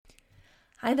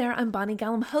Hi there, I'm Bonnie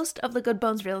Gallum, host of the Good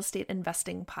Bones Real Estate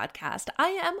Investing Podcast. I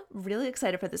am really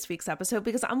excited for this week's episode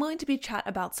because I'm going to be chat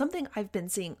about something I've been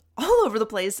seeing all over the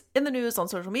place in the news, on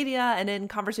social media, and in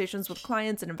conversations with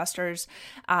clients and investors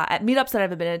at meetups that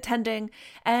I've been attending.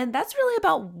 And that's really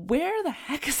about where the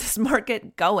heck is this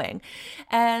market going?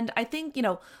 And I think,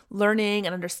 learning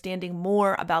and understanding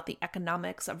more about the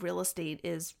economics of real estate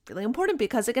is really important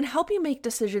because it can help you make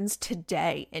decisions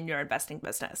today in your investing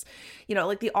business.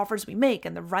 Like the offers we make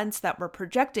and the rents that we're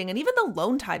projecting and even the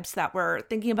loan types that we're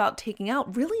thinking about taking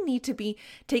out really need to be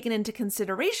taken into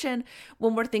consideration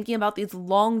when we're thinking about these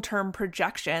long-term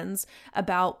projections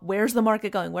about where's the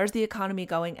market going, where's the economy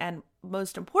going, and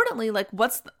most importantly, like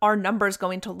what's our numbers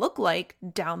going to look like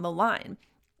down the line.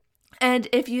 And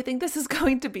if you think this is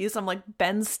going to be some like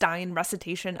Ben Stein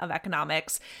recitation of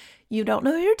economics, you don't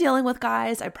know who you're dealing with,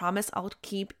 guys. I promise I'll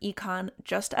keep econ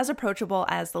just as approachable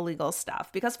as the legal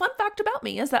stuff. Because fun fact about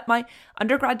me is that my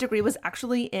undergrad degree was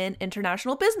actually in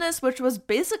international business, which was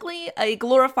basically a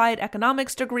glorified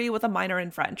economics degree with a minor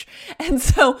in French. And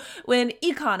so when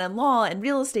econ and law and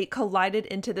real estate collided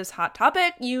into this hot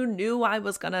topic, you knew I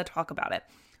was going to talk about it.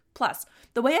 Plus,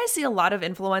 the way I see a lot of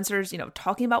influencers,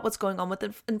 talking about what's going on with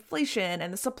inflation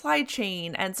and the supply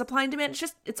chain and supply and demand,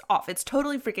 it's off. It's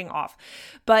totally freaking off.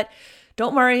 But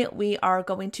don't worry, we are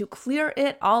going to clear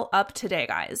it all up today,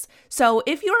 guys. So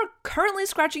if you're currently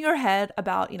scratching your head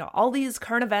about, all these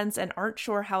current events and aren't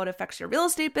sure how it affects your real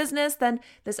estate business, then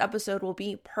this episode will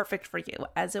be perfect for you,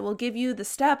 as it will give you the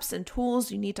steps and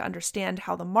tools you need to understand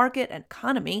how the market and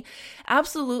economy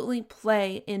absolutely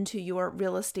play into your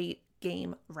real estate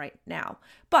game right now.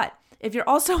 But if you're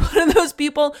also one of those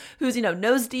people who's,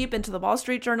 nose deep into the Wall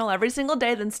Street Journal every single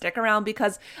day, then stick around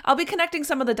because I'll be connecting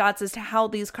some of the dots as to how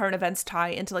these current events tie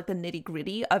into like the nitty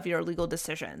gritty of your legal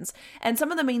decisions. And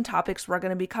some of the main topics we're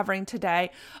going to be covering today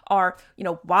are,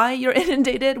 why you're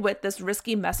inundated with this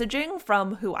risky messaging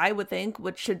from who I would think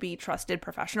should be trusted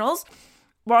professionals.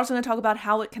 We're also going to talk about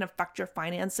how it can affect your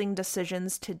financing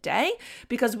decisions today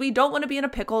because we don't want to be in a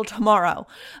pickle tomorrow.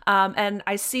 And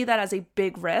I see that as a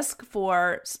big risk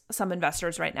for some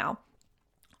investors right now.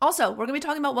 Also, we're going to be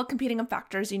talking about what competing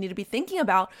factors you need to be thinking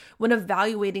about when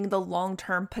evaluating the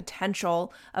long-term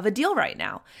potential of a deal right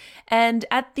now. And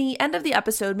at the end of the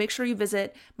episode, make sure you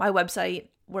visit my website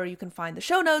where you can find the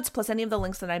show notes, plus any of the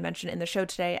links that I mentioned in the show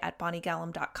today at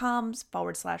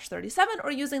bonniegallum.com/37,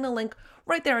 or using the link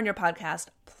right there in your podcast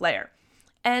player.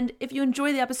 And if you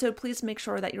enjoy the episode, please make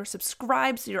sure that you're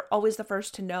subscribed so you're always the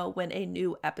first to know when a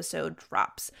new episode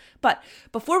drops. But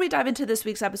before we dive into this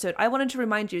week's episode, I wanted to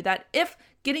remind you that if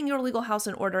getting your legal house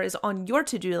in order is on your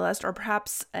to-do list or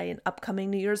perhaps an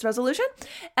upcoming New Year's resolution,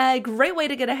 a great way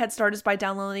to get a head start is by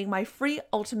downloading my free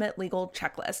Ultimate Legal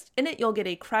Checklist. In it, you'll get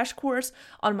a crash course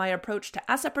on my approach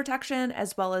to asset protection,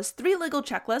 as well as 3 legal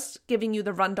checklists giving you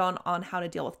the rundown on how to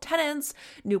deal with tenants,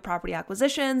 new property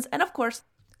acquisitions, and of course,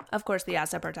 the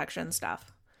asset protection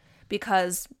stuff,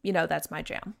 because, that's my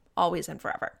jam, always and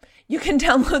forever. You can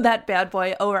download that bad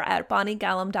boy over at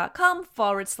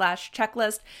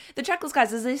bonniegallum.com/checklist. The checklist,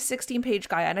 guys, is a 16-page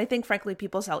guide, and I think, frankly,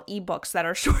 people sell ebooks that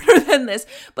are shorter than this,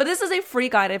 but this is a free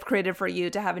guide I've created for you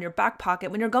to have in your back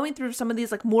pocket when you're going through some of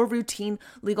these like more routine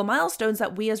legal milestones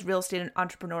that we as real estate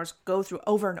entrepreneurs go through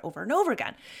over and over and over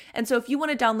again. And so if you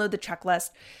want to download the checklist,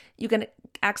 you can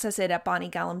access it at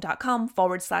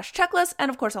bonniegallum.com/checklist.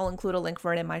 And of course, I'll include a link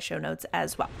for it in my show notes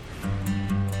as well.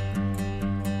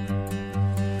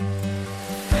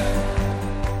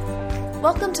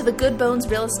 Welcome to the Good Bones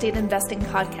Real Estate Investing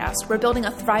Podcast, where building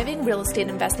a thriving real estate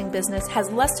investing business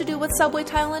has less to do with Subway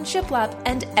Tile and Shiplap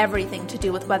and everything to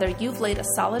do with whether you've laid a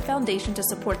solid foundation to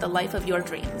support the life of your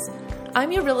dreams.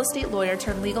 I'm your real estate lawyer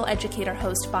turned legal educator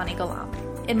host, Bonnie Gallum.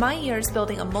 In my years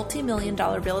building a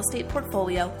multi-million-dollar real estate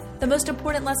portfolio, the most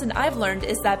important lesson I've learned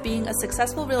is that being a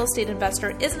successful real estate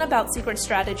investor isn't about secret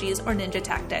strategies or ninja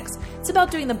tactics. It's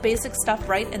about doing the basic stuff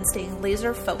right and staying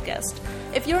laser focused.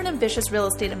 If you're an ambitious real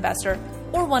estate investor,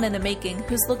 or one in the making,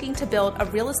 who's looking to build a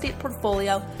real estate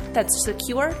portfolio that's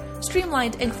secure,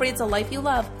 streamlined, and creates a life you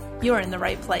love, you're in the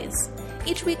right place.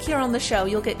 Each week here on the show,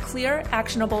 you'll get clear,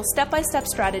 actionable, step-by-step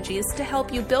strategies to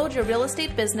help you build your real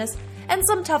estate business and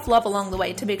some tough love along the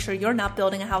way to make sure you're not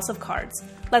building a house of cards.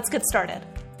 Let's get started.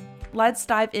 Let's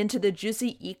dive into the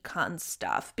juicy econ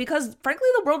stuff because frankly,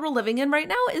 the world we're living in right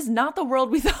now is not the world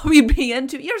we thought we'd be in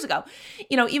 2 years ago.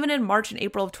 Even in March and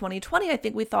April of 2020, I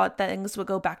think we thought things would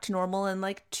go back to normal in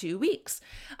like 2 weeks.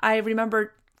 I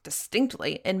remember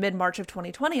distinctly in mid-March of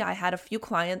 2020, I had a few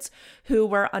clients who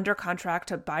were under contract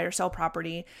to buy or sell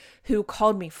property who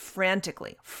called me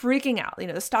frantically, freaking out.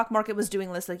 The stock market was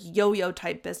doing this like yo-yo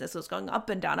type business. It was going up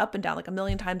and down like a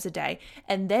million times a day.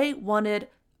 And they wanted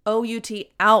OUT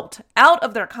out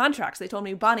of their contracts. They told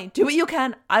me, Bonnie, do what you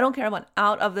can. I don't care. I want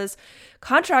out of this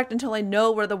contract until I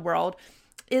know where the world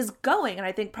is going. And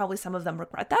I think probably some of them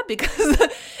regret that because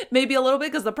maybe a little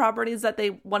bit because the properties that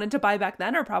they wanted to buy back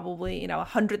then are probably,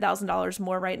 $100,000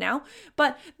 more right now.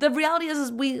 But the reality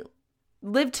is we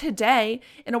live today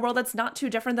in a world that's not too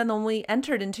different than the one we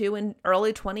entered into in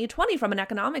early 2020 from an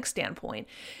economic standpoint.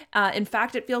 In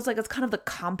fact, it feels like it's kind of the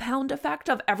compound effect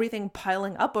of everything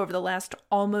piling up over the last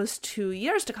almost 2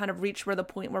 years to kind of reach the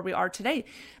point where we are today.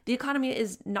 The economy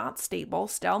is not stable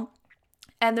still.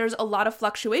 And there's a lot of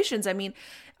fluctuations. I mean,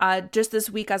 just this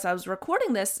week as I was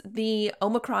recording this, the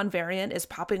Omicron variant is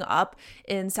popping up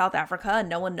in South Africa and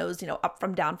no one knows, up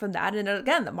from down from that. And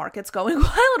again, the market's going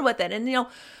wild with it. And,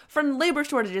 from labor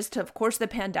shortages to, of course, the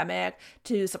pandemic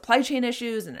to supply chain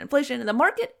issues and inflation, and the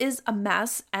market is a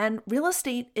mess and real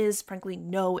estate is frankly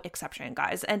no exception,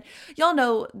 guys. And y'all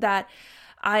know that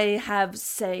I have,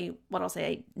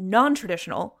 a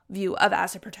non-traditional view of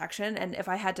asset protection. And if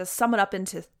I had to sum it up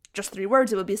into just 3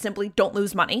 words, it would be simply don't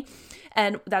lose money.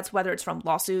 And that's whether it's from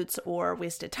lawsuits or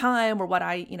wasted time or what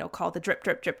I, call the drip,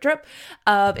 drip, drip, drip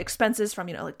of expenses from,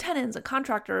 like tenants and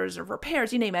contractors or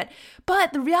repairs, you name it.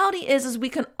 But the reality is we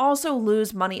can also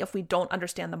lose money if we don't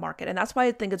understand the market. And that's why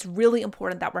I think it's really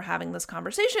important that we're having this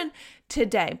conversation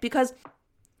today because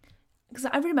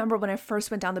I remember when I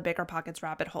first went down the BiggerPockets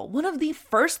rabbit hole, one of the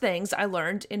first things I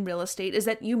learned in real estate is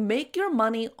that you make your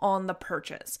money on the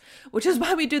purchase, which is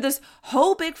why we do this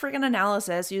whole big freaking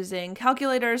analysis using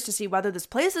calculators to see whether this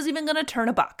place is even going to turn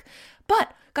a buck.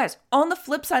 But guys, on the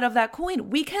flip side of that coin,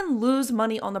 we can lose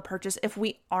money on the purchase if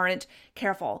we aren't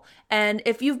careful. And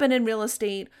if you've been in real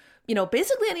estate,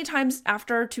 basically any times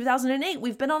after 2008,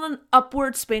 we've been on an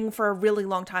upward swing for a really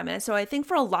long time. And so I think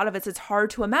for a lot of it's hard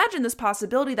to imagine this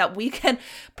possibility that we can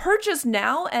purchase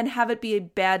now and have it be a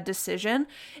bad decision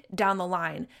down the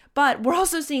line. But we're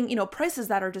also seeing, prices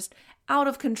that are just out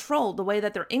of control, the way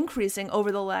that they're increasing over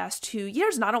the last 2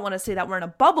 years. And I don't want to say that we're in a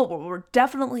bubble, but we're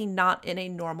definitely not in a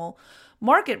normal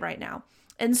market right now.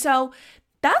 And so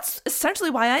that's essentially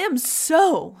why I am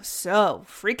so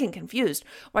freaking confused.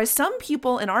 Why some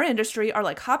people in our industry are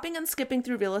like hopping and skipping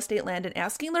through real estate land and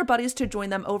asking their buddies to join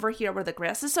them over here where the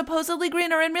grass is supposedly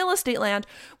greener in real estate land,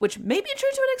 which may be true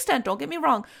to an extent, don't get me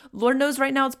wrong. Lord knows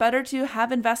right now it's better to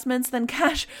have investments than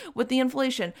cash with the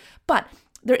inflation. But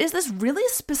there is this really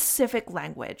specific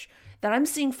language that I'm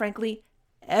seeing, frankly,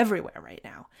 everywhere right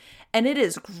now. And it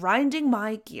is grinding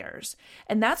my gears.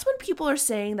 And that's when people are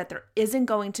saying that there isn't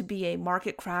going to be a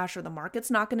market crash or the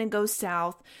market's not going to go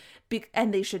south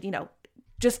and they should,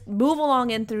 just move along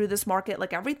in through this market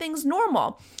like everything's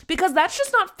normal, because that's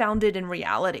just not founded in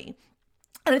reality.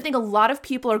 And I think a lot of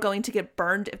people are going to get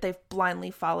burned if they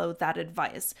blindly follow that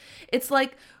advice. It's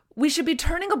like we should be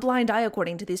turning a blind eye,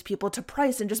 according to these people, to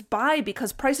price and just buy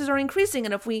because prices are increasing.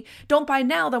 And if we don't buy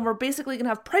now, then we're basically going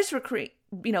to have price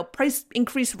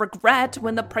increase regret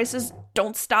when the prices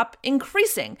don't stop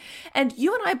increasing. And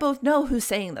you and I both know who's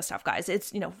saying this stuff, guys.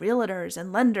 It's, realtors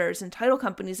and lenders and title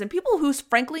companies and people whose,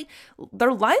 frankly,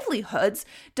 their livelihoods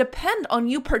depend on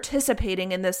you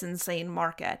participating in this insane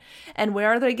market. And where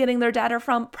are they getting their data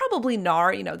from? Probably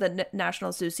NAR, the National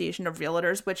Association of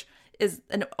Realtors, which is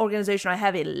an organization I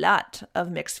have a lot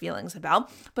of mixed feelings about.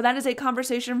 But that is a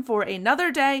conversation for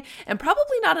another day and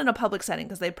probably not in a public setting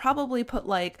because they probably put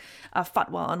like a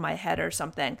fatwa on my head or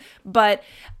something. But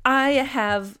I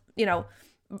have,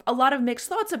 a lot of mixed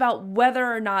thoughts about whether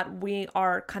or not we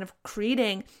are kind of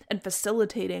creating and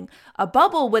facilitating a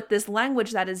bubble with this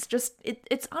language that is just,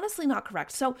 it's honestly not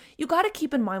correct. So you got to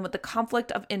keep in mind with the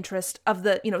conflict of interest of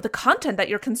the, the content that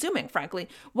you're consuming, frankly.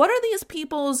 What are these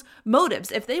people's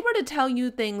motives? If they were to tell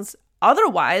you things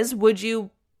otherwise, would you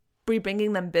be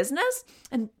bringing them business?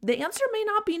 And the answer may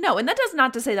not be no. And that does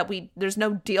not to say that there's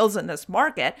no deals in this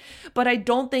market, but I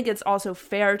don't think it's also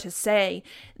fair to say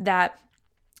that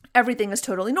everything is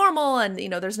totally normal and,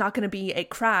 there's not going to be a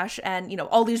crash and,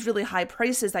 all these really high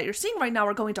prices that you're seeing right now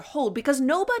are going to hold because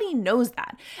nobody knows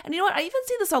that. And you know what? I even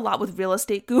see this a lot with real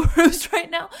estate gurus right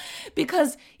now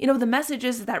because, the message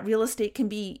is that real estate can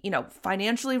be,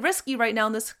 financially risky right now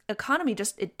in this economy.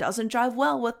 Just, it doesn't jive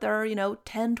well with their, $10,000,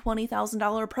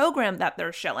 $20,000 program that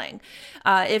they're shilling.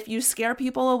 If you scare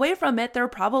people away from it, they're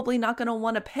probably not going to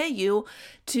want to pay you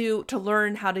to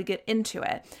learn how to get into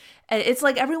it. And it's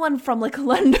like everyone from like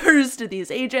lenders to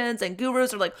these agents and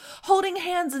gurus are like holding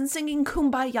hands and singing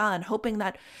Kumbaya and hoping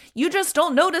that you just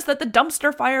don't notice that the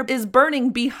dumpster fire is burning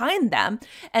behind them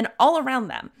and all around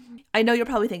them. I know you're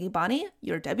probably thinking, Bonnie,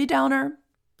 you're Debbie Downer.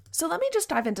 So let me just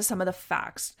dive into some of the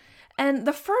facts. And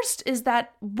the first is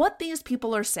that what these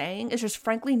people are saying is just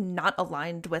frankly not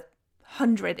aligned with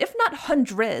if not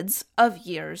hundreds of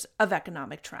years of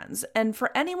economic trends. And for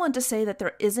anyone to say that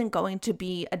there isn't going to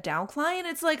be a downcline,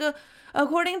 it's like,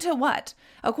 according to what?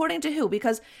 According to who?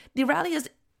 Because the reality is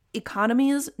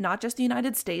economies, not just the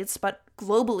United States, but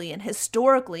globally and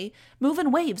historically, move in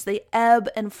waves. They ebb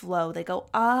and flow. They go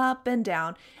up and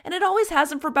down. And it always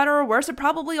hasn't, for better or worse. It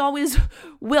probably always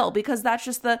will, because that's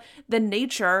just the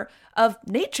nature of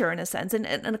nature in a sense. And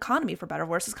an economy, for better or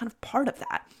worse, is kind of part of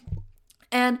that.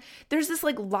 And there's this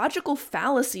like logical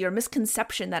fallacy or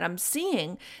misconception that I'm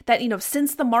seeing that,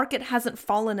 since the market hasn't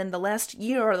fallen in the last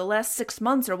year or the last 6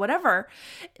 months or whatever,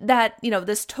 that,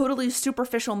 this totally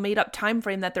superficial made up time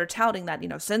frame that they're touting that,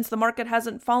 since the market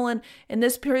hasn't fallen in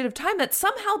this period of time, that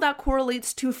somehow that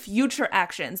correlates to future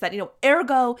actions, that,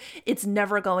 ergo, it's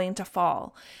never going to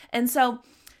fall. And so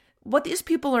what these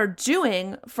people are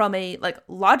doing from a like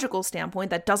logical standpoint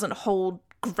that doesn't hold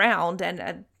ground,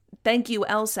 and thank you,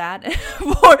 LSAT,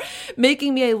 for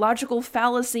making me a logical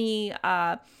fallacy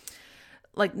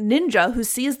like ninja who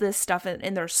sees this stuff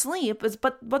in their sleep.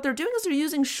 But what they're doing is they're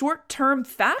using short-term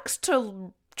facts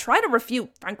to try to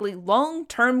refute, frankly,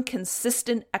 long-term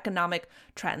consistent economic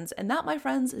trends. And that, my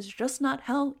friends, is just not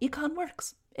how econ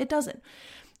works. It doesn't.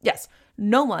 Yes,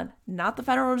 no one, not the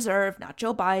Federal Reserve, not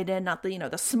Joe Biden, not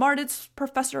the smartest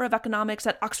professor of economics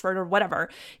at Oxford or whatever,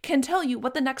 can tell you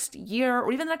what the next year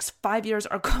or even the next 5 years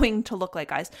are going to look like,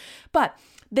 guys. But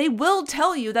they will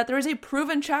tell you that there is a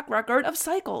proven track record of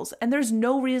cycles, and there's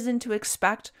no reason to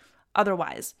expect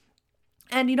otherwise.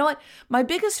 And you know what? My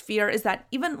biggest fear is that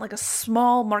even like a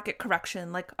small market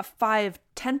correction, like a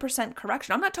 5-10%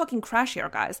 correction, I'm not talking crash here,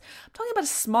 guys. I'm talking about a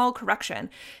small correction,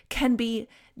 can be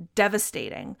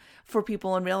devastating for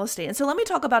people in real estate. And so let me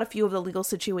talk about a few of the legal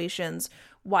situations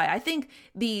why. I think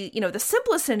the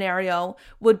simplest scenario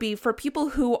would be for people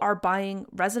who are buying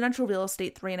residential real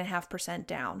estate 3.5%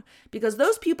 down, because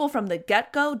those people from the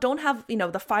get-go don't have,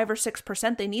 the 5 or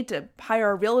 6% they need to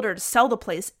hire a realtor to sell the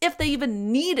place if they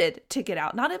even needed to get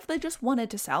out, not if they just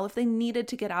wanted to sell, if they needed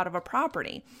to get out of a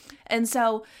property. And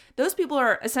so those people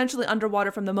are essentially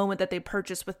underwater from the moment that they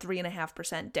purchase with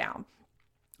 3.5% down.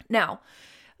 Now,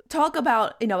 talk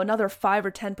about, another 5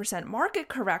 or 10% market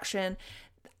correction.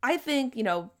 I think,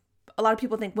 a lot of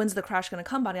people think, when's the crash going to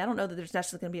come, Bonnie? I don't know that there's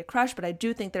necessarily going to be a crash, but I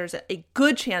do think there's a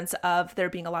good chance of there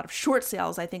being a lot of short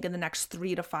sales, I think, in the next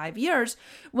 3 to 5 years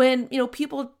when,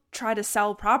 people try to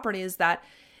sell properties that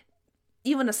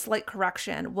even a slight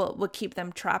correction will keep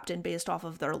them trapped in based off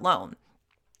of their loan.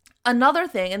 Another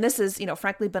thing, and this has,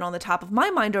 frankly been on the top of my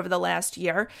mind over the last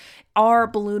year, are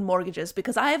balloon mortgages,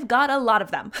 because I've got a lot of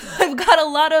them. I've got a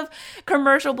lot of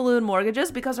commercial balloon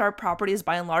mortgages because our properties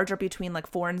by and large are between like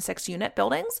 4 and 6 unit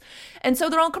buildings. And so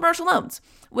they're all commercial loans,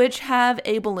 which have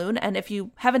a balloon. And if you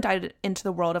haven't dived into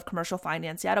the world of commercial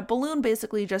finance yet, a balloon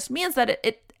basically just means that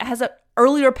it has a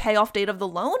earlier payoff date of the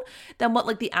loan than what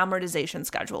like the amortization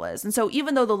schedule is. And so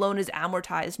even though the loan is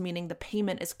amortized, meaning the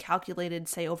payment is calculated,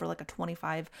 say, over like a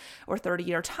 25 or 30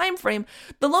 year time frame,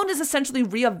 the loan is essentially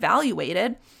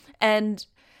reevaluated and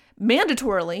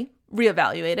mandatorily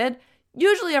reevaluated,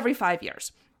 usually every 5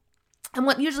 years. And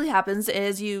what usually happens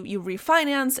is you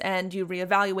refinance and you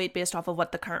reevaluate based off of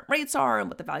what the current rates are and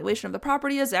what the valuation of the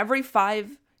property is every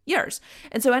 5 years.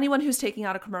 And so anyone who's taking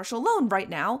out a commercial loan right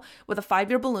now with a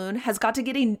 5-year balloon has got to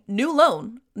get a new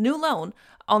loan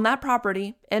on that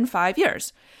property in 5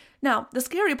 years. Now, the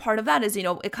scary part of that is,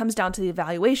 it comes down to the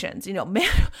evaluations. Man,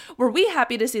 were we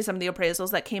happy to see some of the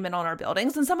appraisals that came in on our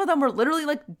buildings, and some of them were literally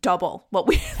like double what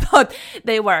we thought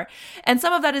they were. And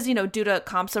some of that is, due to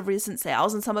comps of recent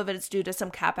sales, and some of it is due to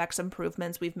some CapEx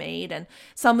improvements we've made, and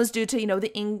some is due to,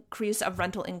 the increase of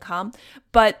rental income.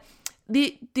 But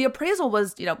the appraisal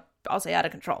was, I'll say out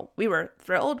of control. We were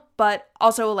thrilled, but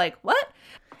also like, what?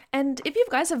 And if you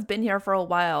guys have been here for a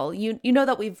while, you know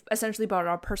that we've essentially bought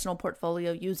our personal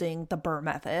portfolio using the BRRRR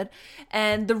method.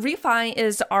 And the refi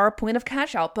is our point of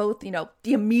cash out, both, the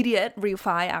immediate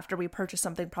refi after we purchase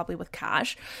something probably with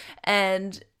cash.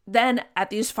 And then at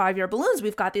these 5-year balloons,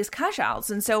 we've got these cash outs.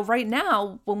 And so right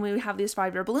now, when we have these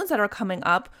 5-year balloons that are coming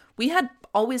up, we had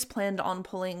always planned on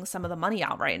pulling some of the money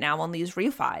out right now on these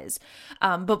refis.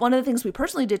 But one of the things we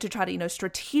personally did to try to,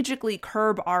 strategically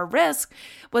curb our risk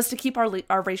was to keep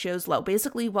our ratios low.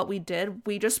 Basically what we did,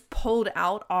 we just pulled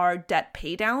out our debt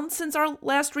pay down since our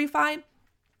last refi.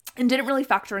 and didn't really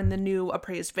factor in the new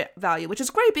appraised value, which is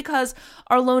great because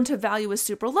our loan to value is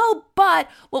super low. But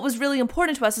what was really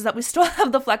important to us is that we still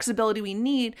have the flexibility we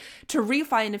need to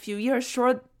refi in a few years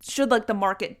should like the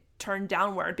market turn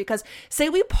downward. Because say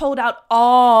we pulled out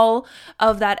all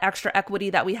of that extra equity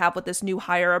that we have with this new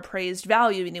higher appraised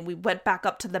value, and we went back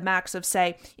up to the max of,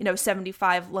 say,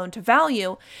 75 loan to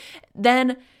value,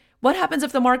 then what happens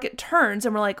if the market turns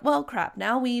and we're like, well, crap,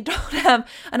 now we don't have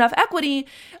enough equity,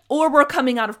 or we're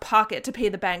coming out of pocket to pay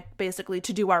the bank basically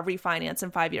to do our refinance in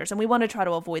 5 years. And we want to try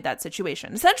to avoid that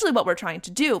situation. Essentially what we're trying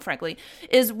to do, frankly,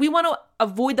 is we want to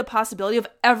avoid the possibility of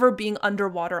ever being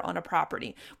underwater on a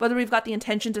property, whether we've got the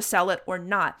intention to sell it or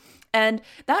not. And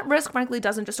that risk, frankly,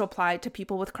 doesn't just apply to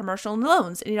people with commercial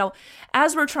loans. And,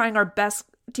 as we're trying our best,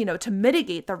 to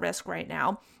mitigate the risk right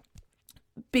now,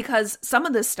 because some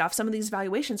of these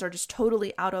valuations are just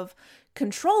totally out of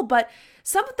control, but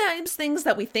sometimes things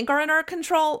that we think are in our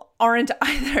control aren't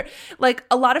either. Like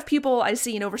a lot of people I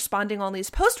see, responding on these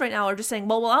posts right now are just saying,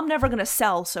 well, I'm never going to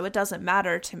sell, so it doesn't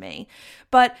matter to me.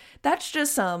 But that's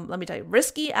just let me tell you,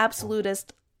 risky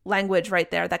absolutist language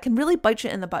right there that can really bite you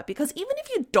in the butt, because even if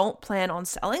you don't plan on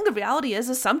selling, the reality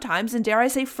is sometimes, and dare I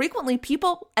say frequently,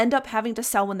 people end up having to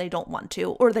sell when they don't want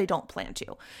to or they don't plan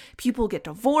to. People get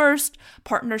divorced,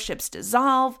 partnerships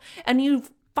dissolve, and you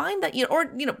find that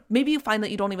maybe you find that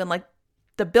you don't even like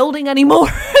the building anymore.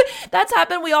 That's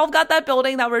happened. We all got that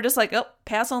building that we're just like, oh,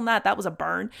 pass on that. That was a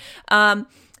burn.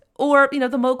 Or,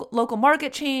 the local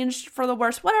market changed for the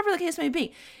worse, whatever the case may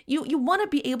be. You want to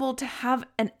be able to have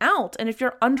an out. And if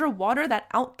you're underwater, that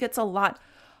out gets a lot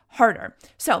harder.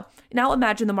 So now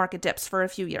imagine the market dips for a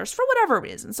few years for whatever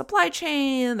reason. Supply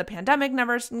chain, the pandemic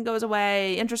never goes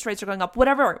away, interest rates are going up,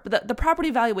 whatever. The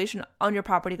property valuation on your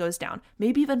property goes down.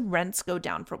 Maybe even rents go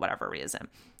down for whatever reason.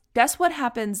 Guess what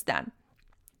happens then?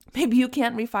 Maybe you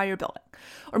can't refi your building,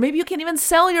 or maybe you can't even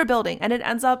sell your building and it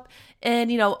ends up in,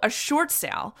 a short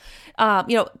sale.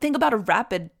 Think about a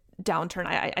rapid downturn.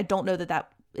 I don't know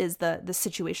that is the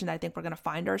situation that I think we're going to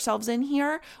find ourselves in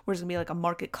here, where it's going to be like a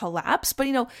market collapse.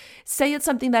 But, say it's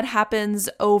something that happens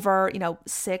over,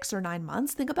 6 or 9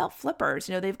 months. Think about flippers.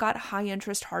 They've got high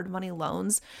interest, hard money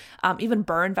loans, even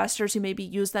BRRRR investors who maybe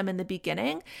use them in the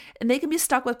beginning, and they can be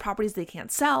stuck with properties they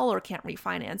can't sell or can't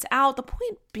refinance out. The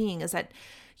point being is that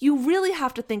you really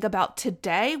have to think about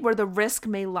today where the risk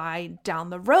may lie down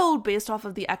the road based off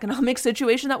of the economic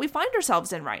situation that we find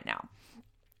ourselves in right now.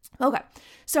 Okay,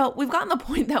 so we've gotten the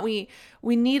point that we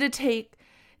need to take,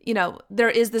 there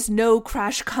is this no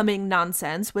crash coming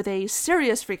nonsense with a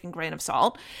serious freaking grain of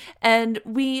salt. And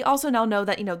we also now know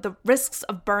that, the risks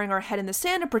of burying our head in the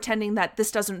sand and pretending that this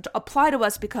doesn't apply to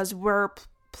us because we're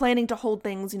planning to hold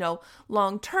things,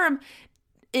 long term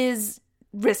is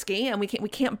risky, and we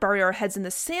can't bury our heads in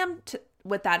the sand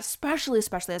with that, especially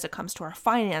as it comes to our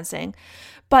financing.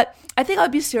 But I think I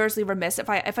would be seriously remiss if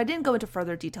I didn't go into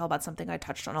further detail about something I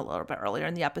touched on a little bit earlier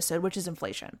in the episode, which is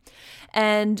inflation.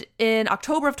 And in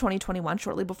October of 2021,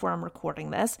 shortly before I'm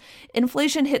recording this,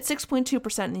 inflation hit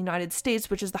 6.2% in the United States,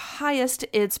 which is the highest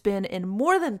it's been in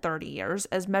more than 30 years,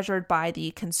 as measured by the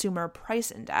Consumer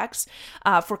Price Index.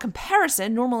 For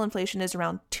comparison, normal inflation is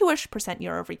around 2%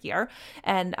 year over year.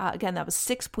 And again, that was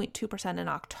 6.2% in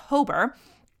October.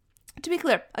 To be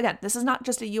clear, again, this is not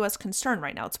just a U.S. concern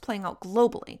right now. It's playing out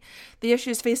globally. The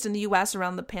issues faced in the U.S.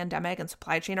 around the pandemic and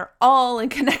supply chain are all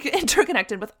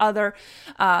interconnected with other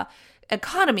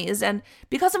economies. And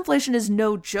because inflation is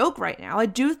no joke right now, I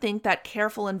do think that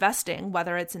careful investing,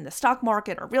 whether it's in the stock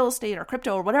market or real estate or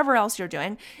crypto or whatever else you're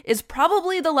doing, is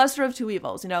probably the lesser of two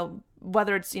evils.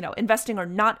 Whether it's, investing or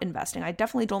not investing. I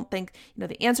definitely don't think,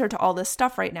 the answer to all this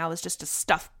stuff right now is just to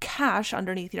stuff cash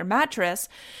underneath your mattress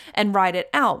and ride it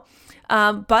out.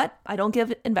 But I don't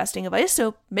give investing advice,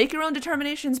 so make your own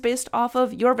determinations based off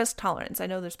of your risk tolerance. I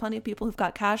know there's plenty of people who've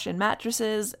got cash in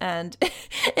mattresses and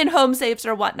in home safes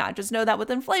or whatnot. Just know that with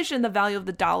inflation, the value of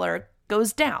the dollar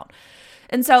goes down.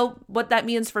 And so what that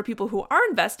means for people who are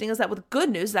investing is that with good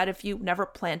news, that if you never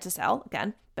plan to sell,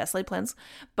 again, best laid plans,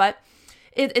 but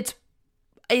it's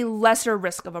a lesser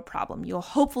risk of a problem. You'll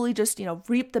hopefully just,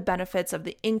 reap the benefits of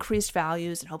the increased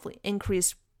values and hopefully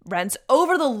increased rents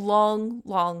over the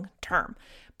long term.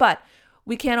 But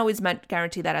we can't always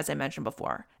guarantee that, as I mentioned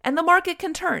before. And the market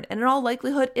can turn, and in all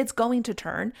likelihood, it's going to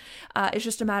turn. It's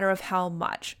just a matter of how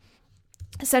much.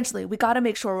 Essentially, we got to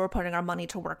make sure we're putting our money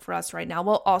to work for us right now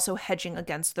while also hedging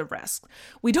against the risk.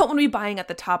 We don't want to be buying at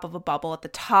the top of a bubble, at the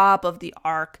top of the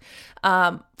arc.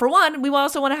 For one, we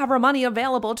also want to have our money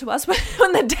available to us when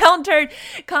the downturn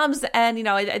comes. And,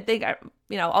 I think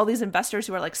all these investors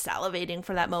who are like salivating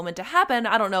for that moment to happen.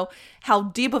 I don't know how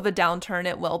deep of a downturn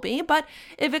it will be, but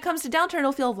if it comes to downturn,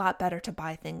 it'll feel a lot better to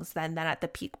buy things than at the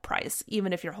peak price,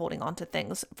 even if you're holding on to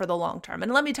things for the long term.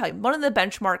 And let me tell you, one of the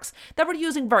benchmarks that we're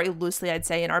using very loosely, I'd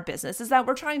say, in our business is that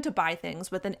we're trying to buy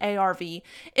things with an ARV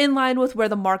in line with where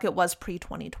the market was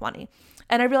pre-2020.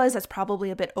 And I realize that's probably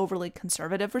a bit overly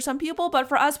conservative for some people, but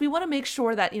for us, we want to make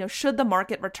sure that, should the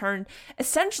market return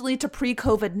essentially to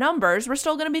pre-COVID numbers, we're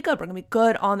still going to be good. We're going to be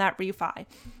good on that refi.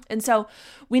 And so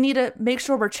we need to make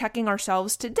sure we're checking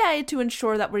ourselves today to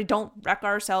ensure that we don't wreck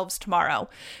ourselves tomorrow,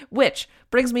 which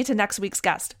brings me to next week's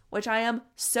guest, which I am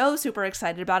so super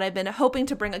excited about. I've been hoping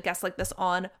to bring a guest like this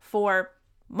on for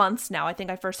months now. I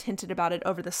think I first hinted about it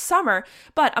over the summer,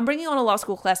 but I'm bringing on a law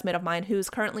school classmate of mine who's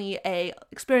currently a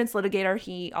experienced litigator.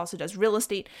 He also does real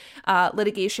estate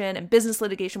litigation and business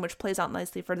litigation, which plays out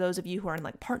nicely for those of you who are in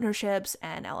like partnerships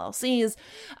and LLCs.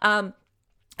 And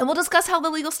we'll discuss how the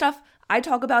legal stuff I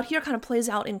talk about here kind of plays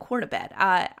out in court a bit.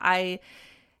 I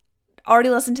already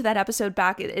listened to that episode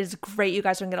back. It is great. You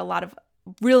guys are going to get a lot of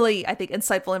really, I think,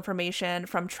 insightful information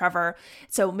from Trevor.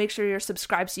 So make sure you're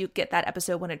subscribed so you get that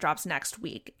episode when it drops next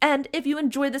week. And if you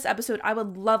enjoyed this episode, I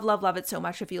would love it so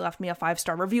much if you left me a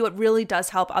 5-star review. It really does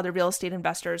help other real estate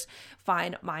investors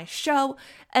find my show.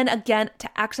 And again, to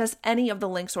access any of the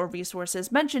links or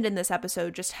resources mentioned in this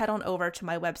episode, just head on over to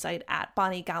my website at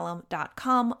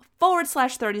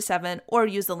bonniegallum.com/37 or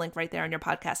use the link right there in your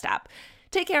podcast app.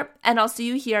 Take care, and I'll see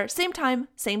you here, same time,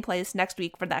 same place next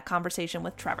week for that conversation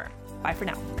with Trevor. Bye for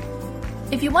now.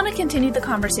 If you want to continue the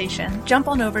conversation, jump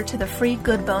on over to the free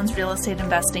Good Bones Real Estate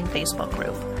Investing Facebook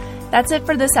group. That's it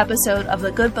for this episode of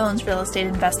the Good Bones Real Estate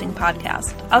Investing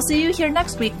Podcast. I'll see you here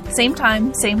next week, same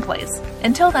time, same place.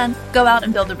 Until then, go out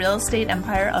and build the real estate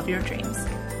empire of your dreams.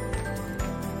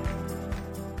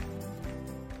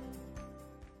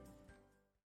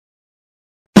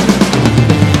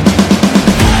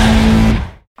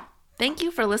 Thank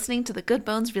you for listening to the Good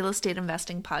Bones Real Estate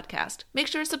Investing Podcast. Make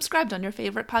sure you're subscribed on your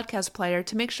favorite podcast player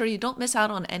to make sure you don't miss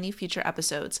out on any future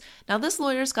episodes. Now, this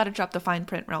lawyer's got to drop the fine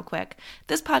print real quick.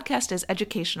 This podcast is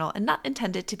educational and not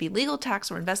intended to be legal, tax,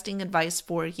 or investing advice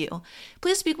for you.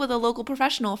 Please speak with a local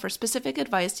professional for specific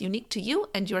advice unique to you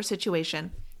and your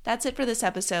situation. That's it for this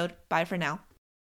episode. Bye for now.